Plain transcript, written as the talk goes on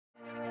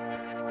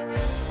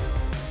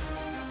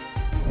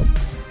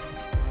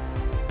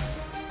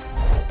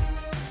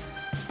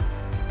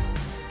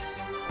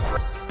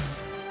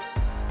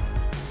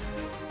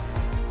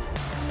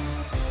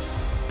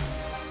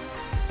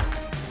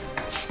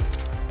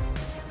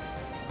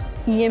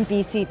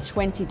EMBS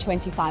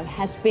 2025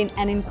 has been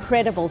an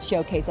incredible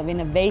showcase of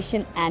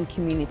innovation and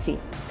community.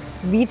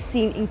 We've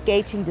seen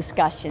engaging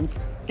discussions,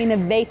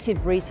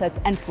 innovative research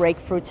and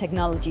breakthrough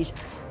technologies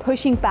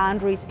pushing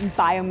boundaries in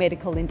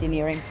biomedical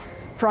engineering.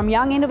 From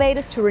young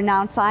innovators to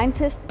renowned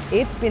scientists,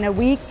 it's been a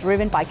week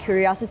driven by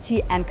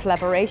curiosity and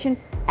collaboration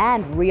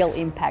and real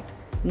impact.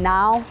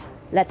 Now,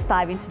 let's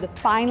dive into the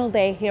final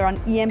day here on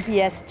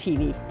EMBS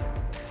TV.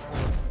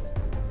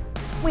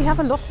 We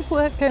have a lot of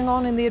work going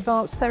on in the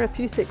advanced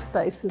therapeutic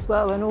space as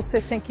well, and also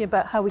thinking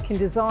about how we can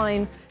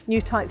design new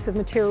types of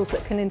materials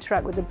that can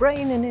interact with the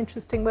brain in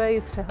interesting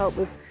ways to help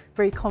with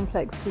very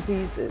complex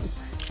diseases.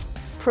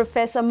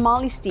 Professor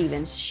Molly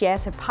Stevens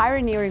shares her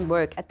pioneering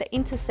work at the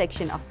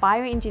intersection of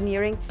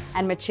bioengineering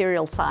and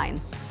material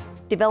science,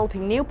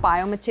 developing new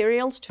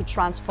biomaterials to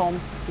transform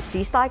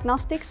disease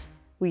diagnostics,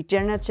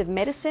 regenerative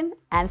medicine,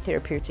 and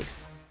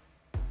therapeutics.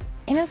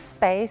 In a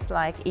space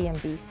like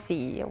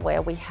EMBS,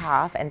 where we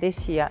have, and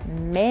this year,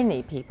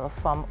 many people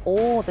from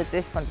all the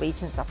different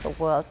regions of the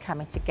world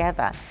coming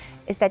together,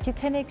 is that you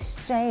can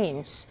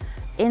exchange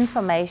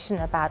information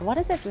about what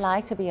is it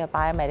like to be a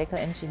biomedical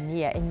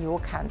engineer in your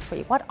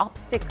country? What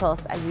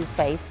obstacles are you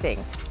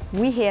facing?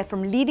 We hear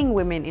from leading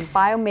women in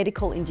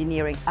biomedical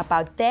engineering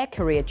about their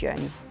career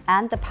journey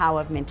and the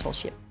power of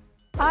mentorship.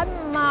 I'm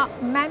a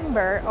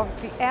member of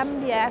the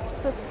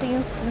EMBS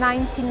since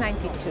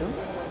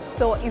 1992.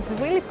 So it's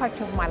really part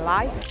of my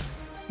life.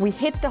 We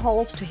hit the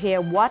halls to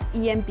hear what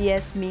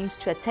EMBS means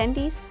to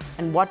attendees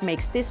and what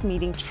makes this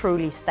meeting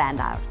truly stand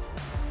out.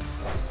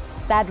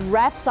 That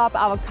wraps up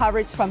our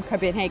coverage from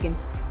Copenhagen.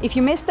 If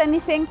you missed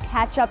anything,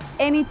 catch up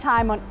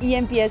anytime on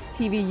EMBS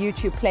TV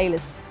YouTube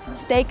playlist.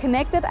 Stay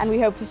connected and we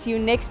hope to see you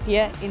next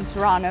year in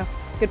Toronto.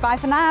 Goodbye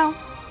for now.